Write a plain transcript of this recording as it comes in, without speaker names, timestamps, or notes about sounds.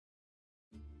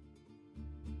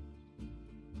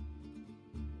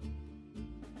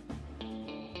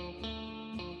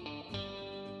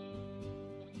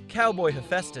Cowboy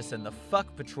Hephaestus and the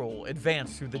Fuck Patrol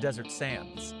advanced through the desert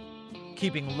sands,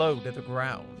 keeping low to the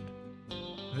ground,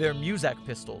 their Muzak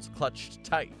pistols clutched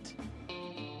tight.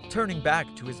 Turning back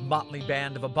to his motley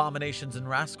band of abominations and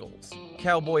rascals,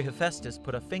 Cowboy Hephaestus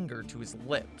put a finger to his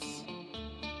lips.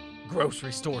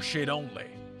 "Grocery store shit only,"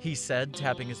 he said,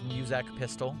 tapping his Muzak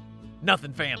pistol.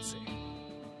 "Nothing fancy."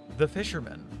 The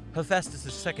fisherman,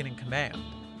 Hephaestus' second-in-command,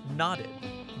 nodded,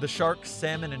 the shark,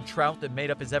 salmon, and trout that made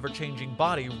up his ever-changing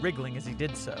body wriggling as he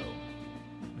did so.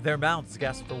 Their mouths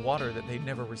gasped for water that they'd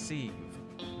never receive.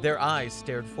 Their eyes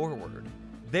stared forward.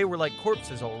 They were like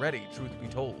corpses already, truth be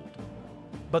told.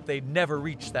 But they'd never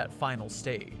reached that final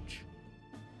stage.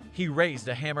 He raised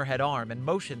a hammerhead arm and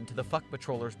motioned to the Fuck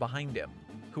Patrollers behind him,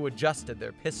 who adjusted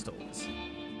their pistols.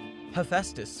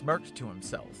 Hephaestus smirked to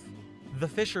himself. The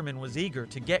fisherman was eager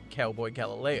to get Cowboy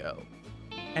Galileo,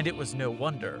 and it was no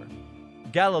wonder.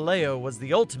 Galileo was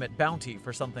the ultimate bounty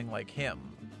for something like him.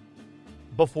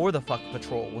 Before the Fuck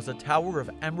Patrol was a tower of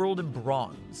emerald and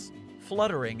bronze,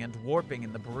 fluttering and warping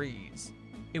in the breeze.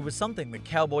 It was something that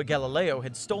Cowboy Galileo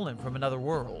had stolen from another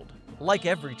world, like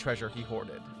every treasure he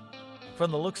hoarded.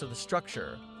 From the looks of the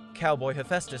structure, Cowboy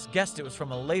Hephaestus guessed it was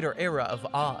from a later era of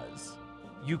Oz.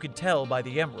 You could tell by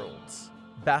the emeralds.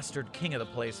 Bastard king of the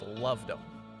place loved them.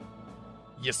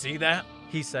 "You see that?"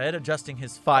 he said, adjusting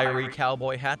his fiery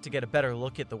cowboy hat to get a better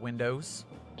look at the windows.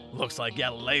 "Looks like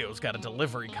Galileo's got a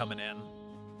delivery coming in."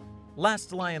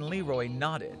 Last Lion Leroy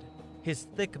nodded, his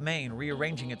thick mane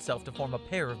rearranging itself to form a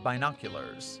pair of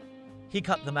binoculars. He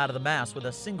cut them out of the mass with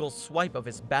a single swipe of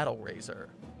his battle razor,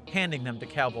 handing them to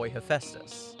Cowboy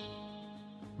Hephaestus.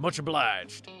 "Much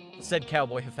obliged," said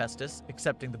Cowboy Hephaestus,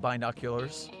 accepting the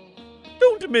binoculars.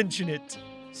 "Don't mention it,"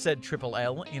 said Triple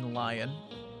L in Lion.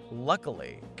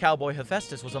 Luckily, Cowboy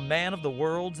Hephaestus was a man of the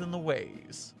worlds and the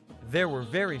ways. There were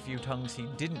very few tongues he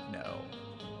didn't know.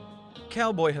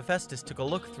 Cowboy Hephaestus took a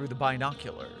look through the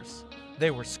binoculars. They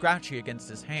were scratchy against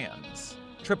his hands.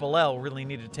 Triple L really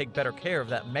needed to take better care of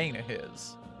that mane of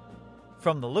his.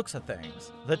 From the looks of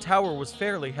things, the tower was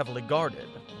fairly heavily guarded.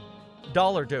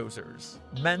 Dollar dozers,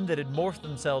 men that had morphed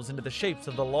themselves into the shapes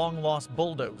of the long-lost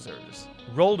bulldozers,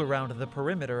 rolled around the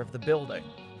perimeter of the building,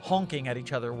 honking at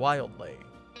each other wildly.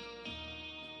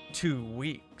 2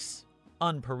 weeks,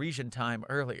 un-Parisian time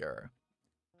earlier.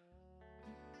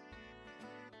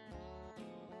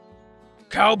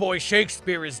 "Cowboy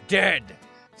Shakespeare is dead,"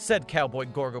 said Cowboy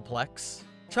Gorgoplex,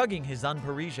 chugging his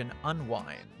un-Parisian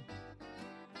unwine.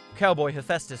 Cowboy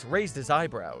Hephaestus raised his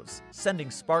eyebrows,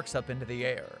 sending sparks up into the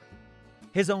air.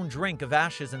 His own drink of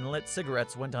ashes and lit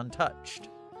cigarettes went untouched.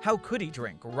 How could he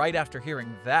drink right after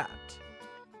hearing that?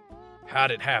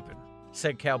 "How'd it happen?"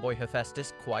 said Cowboy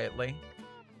Hephaestus quietly.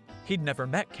 He'd never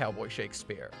met Cowboy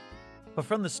Shakespeare, but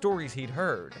from the stories he'd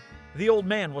heard, the old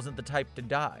man wasn't the type to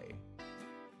die.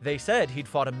 They said he'd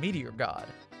fought a meteor god,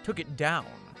 took it down,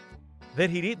 that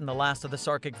he'd eaten the last of the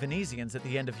Sarkic Venetians at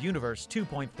the end of Universe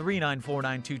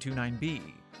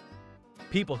 2.3949229b.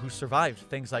 People who survived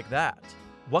things like that.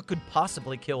 What could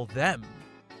possibly kill them?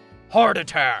 "Heart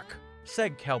attack,"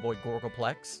 said Cowboy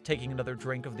Gorgoplex, taking another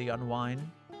drink of the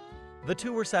unwine. The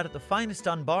two were sat at the finest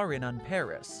unbar in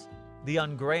Paris, the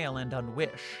Ungrail and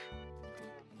Unwish.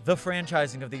 The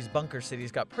franchising of these bunker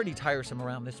cities got pretty tiresome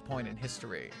around this point in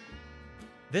history.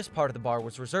 This part of the bar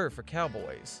was reserved for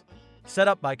cowboys, set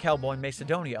up by Cowboy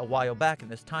Macedonia a while back in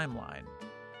this timeline.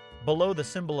 Below the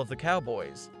symbol of the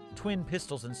cowboys, twin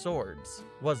pistols and swords,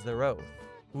 was their oath.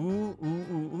 Ooh, ooh,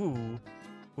 ooh, ooh.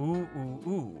 Ooh, ooh,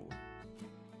 ooh.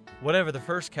 Whatever the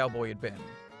first cowboy had been,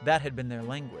 that had been their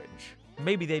language.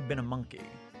 Maybe they'd been a monkey.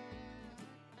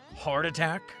 "Heart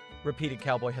attack?" repeated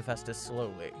Cowboy Hephaestus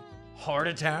slowly. "Heart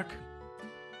attack?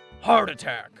 Heart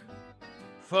attack.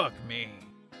 Fuck me.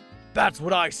 That's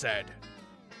what I said.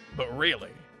 But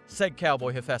really," said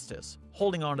Cowboy Hephaestus,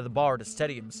 holding onto the bar to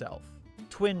steady himself.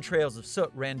 Twin trails of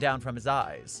soot ran down from his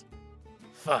eyes.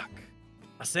 "Fuck.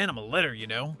 I sent him a letter, you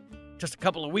know, just a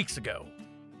couple of weeks ago."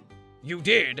 "You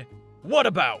did? What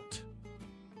about?"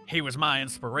 "He was my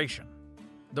inspiration.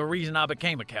 The reason I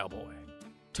became a cowboy.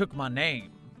 Took my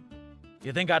name.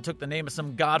 You think I took the name of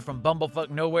some god from bumblefuck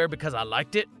nowhere because I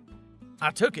liked it?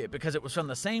 I took it because it was from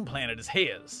the same planet as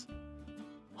his."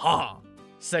 "Huh,"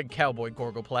 said Cowboy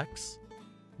Gorgoplex.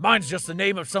 "Mine's just the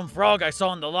name of some frog I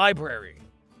saw in the library.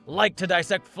 Liked to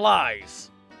dissect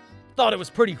flies. Thought it was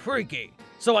pretty freaky,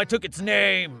 so I took its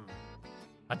name."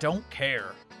 "I don't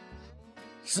care."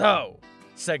 "So,"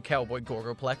 said Cowboy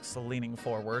Gorgoplex, leaning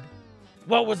forward,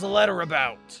 "what was the letter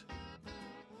about?"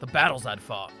 "The battles I'd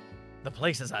fought. The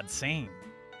places I'd seen.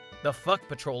 The Fuck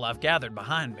Patrol I've gathered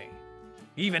behind me.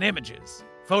 Even images,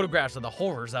 photographs of the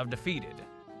horrors I've defeated."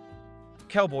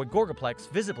 Cowboy Gorgoplex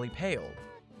visibly paled.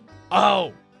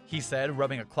 "Oh," he said,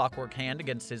 rubbing a clockwork hand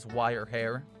against his wire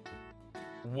hair.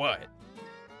 "What?"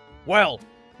 "Well,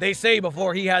 they say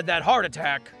before he had that heart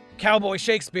attack, Cowboy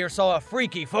Shakespeare saw a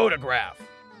freaky photograph."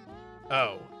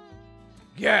 "Oh.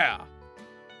 Yeah."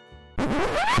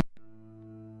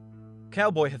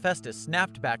 Cowboy Hephaestus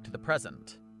snapped back to the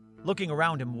present, looking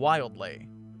around him wildly.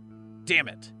 Damn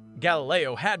it,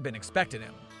 Galileo had been expecting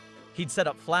him. He'd set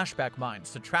up flashback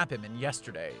mines to trap him in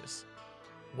yesterday's.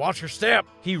 "Watch your step!"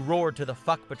 he roared to the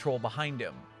fuck patrol behind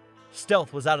him.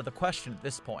 Stealth was out of the question at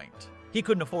this point. He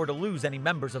couldn't afford to lose any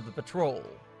members of the patrol.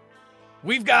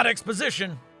 "We've got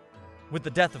exposition!" With the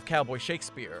death of Cowboy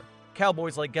Shakespeare,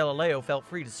 cowboys like Galileo felt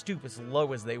free to stoop as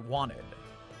low as they wanted.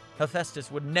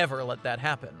 Hephaestus would never let that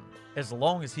happen, as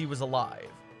long as he was alive.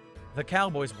 The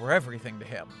cowboys were everything to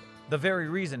him. The very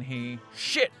reason he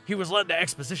was letting the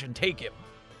exposition take him.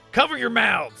 "Cover your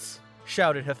mouths!"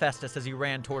 shouted Hephaestus as he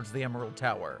ran towards the Emerald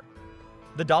Tower.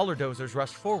 The Dollar Dozers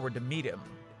rushed forward to meet him.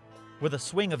 With a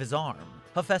swing of his arm,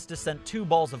 Hephaestus sent 2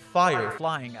 balls of fire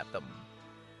flying at them.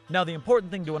 Now, the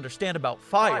important thing to understand about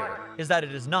fire is that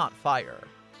it is not fire.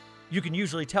 You can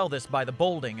usually tell this by the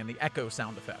bolting and the echo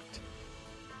sound effect.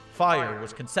 Fire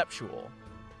was conceptual,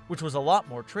 which was a lot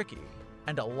more tricky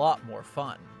and a lot more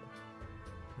fun.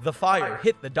 The fire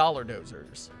hit the Dollar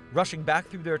Dozers, rushing back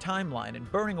through their timeline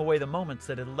and burning away the moments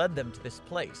that had led them to this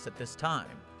place at this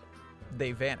time.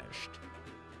 They vanished.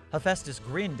 Hephaestus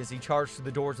grinned as he charged through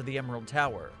the doors of the Emerald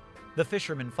Tower, the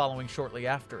fisherman following shortly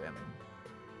after him.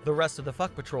 The rest of the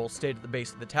fuck patrol stayed at the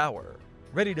base of the tower,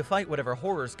 ready to fight whatever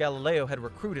horrors Galileo had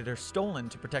recruited or stolen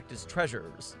to protect his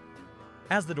treasures.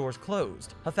 As the doors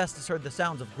closed, Hephaestus heard the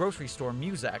sounds of grocery store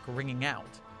music ringing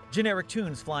out, generic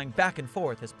tunes flying back and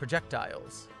forth as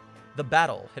projectiles. The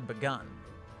battle had begun.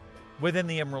 Within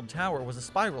the Emerald Tower was a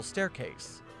spiral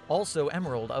staircase, also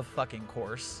emerald of fucking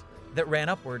course, that ran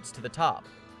upwards to the top.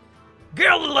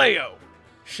 "Galileo!"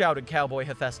 shouted Cowboy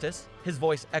Hephaestus, his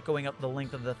voice echoing up the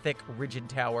length of the thick, rigid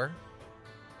tower.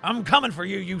 "I'm coming for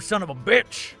you, you son of a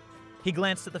bitch!" He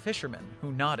glanced at the fisherman,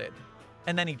 who nodded,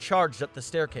 and then he charged up the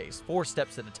staircase, 4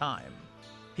 steps at a time.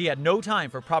 He had no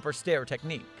time for proper stair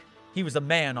technique. He was a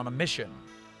man on a mission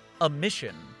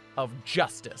of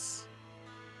justice.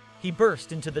 He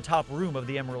burst into the top room of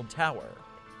the Emerald Tower,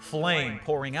 flame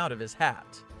pouring out of his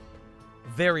hat.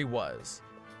 There he was,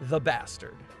 the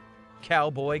bastard,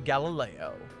 Cowboy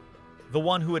Galileo, the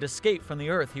one who had escaped from the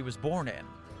earth he was born in,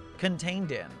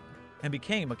 contained in, and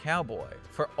became a cowboy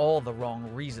for all the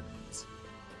wrong reasons.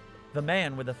 The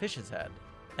man with a fish's head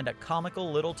and a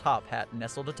comical little top hat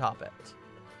nestled atop it.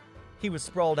 He was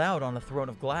sprawled out on a throne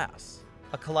of glass,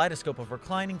 a kaleidoscope of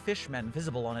reclining fishmen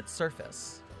visible on its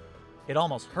surface. It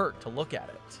almost hurt to look at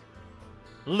it.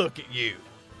 "Look at you,"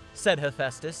 said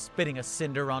Hephaestus, spitting a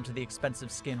cinder onto the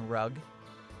expensive skin rug.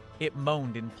 It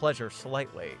moaned in pleasure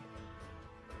slightly.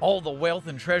 "All the wealth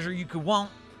and treasure you could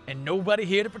want, and nobody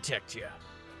here to protect you."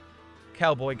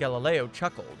 Cowboy Galileo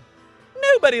chuckled.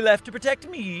 "Nobody left to protect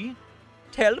me?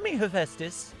 Tell me,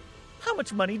 Hephaestus, how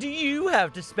much money do you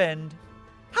have to spend?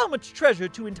 How much treasure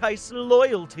to entice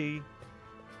loyalty?"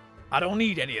 "I don't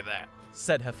need any of that,"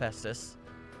 said Hephaestus.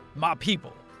 "My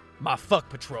people, my fuck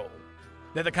patrol,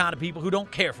 they're the kind of people who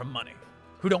don't care for money,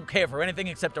 who don't care for anything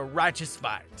except a righteous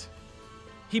fight."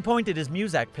 He pointed his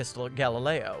Muzak pistol at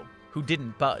Galileo, who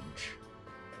didn't budge.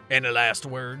 "Any last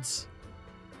words?"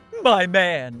 "My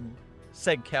man,"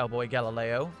 said Cowboy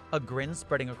Galileo, a grin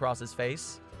spreading across his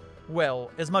face.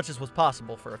 Well, as much as was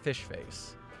possible for a fish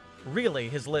face. Really,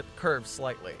 his lip curved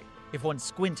slightly, if one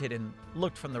squinted and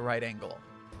looked from the right angle.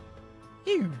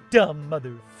 "You dumb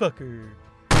motherfucker."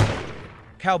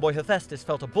 Cowboy Hephaestus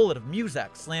felt a bullet of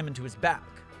Muzak slam into his back.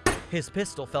 His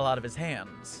pistol fell out of his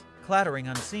hands, clattering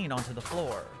unseen onto the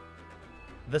floor.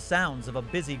 The sounds of a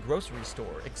busy grocery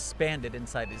store expanded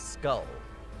inside his skull.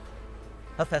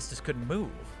 Hephaestus couldn't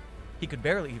move. He could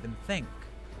barely even think.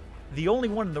 The only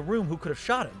one in the room who could have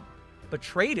shot him,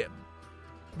 betrayed him,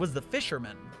 was the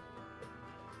fisherman.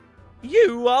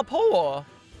 "You are poor,"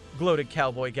 gloated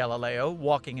Cowboy Galileo,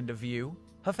 walking into view,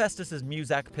 Hephaestus's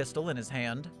Muzak pistol in his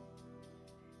hand.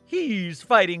 "He's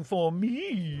fighting for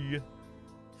me."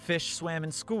 Fish swam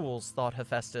in schools, thought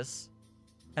Hephaestus.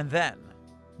 And then,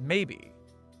 maybe,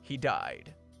 he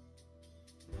died.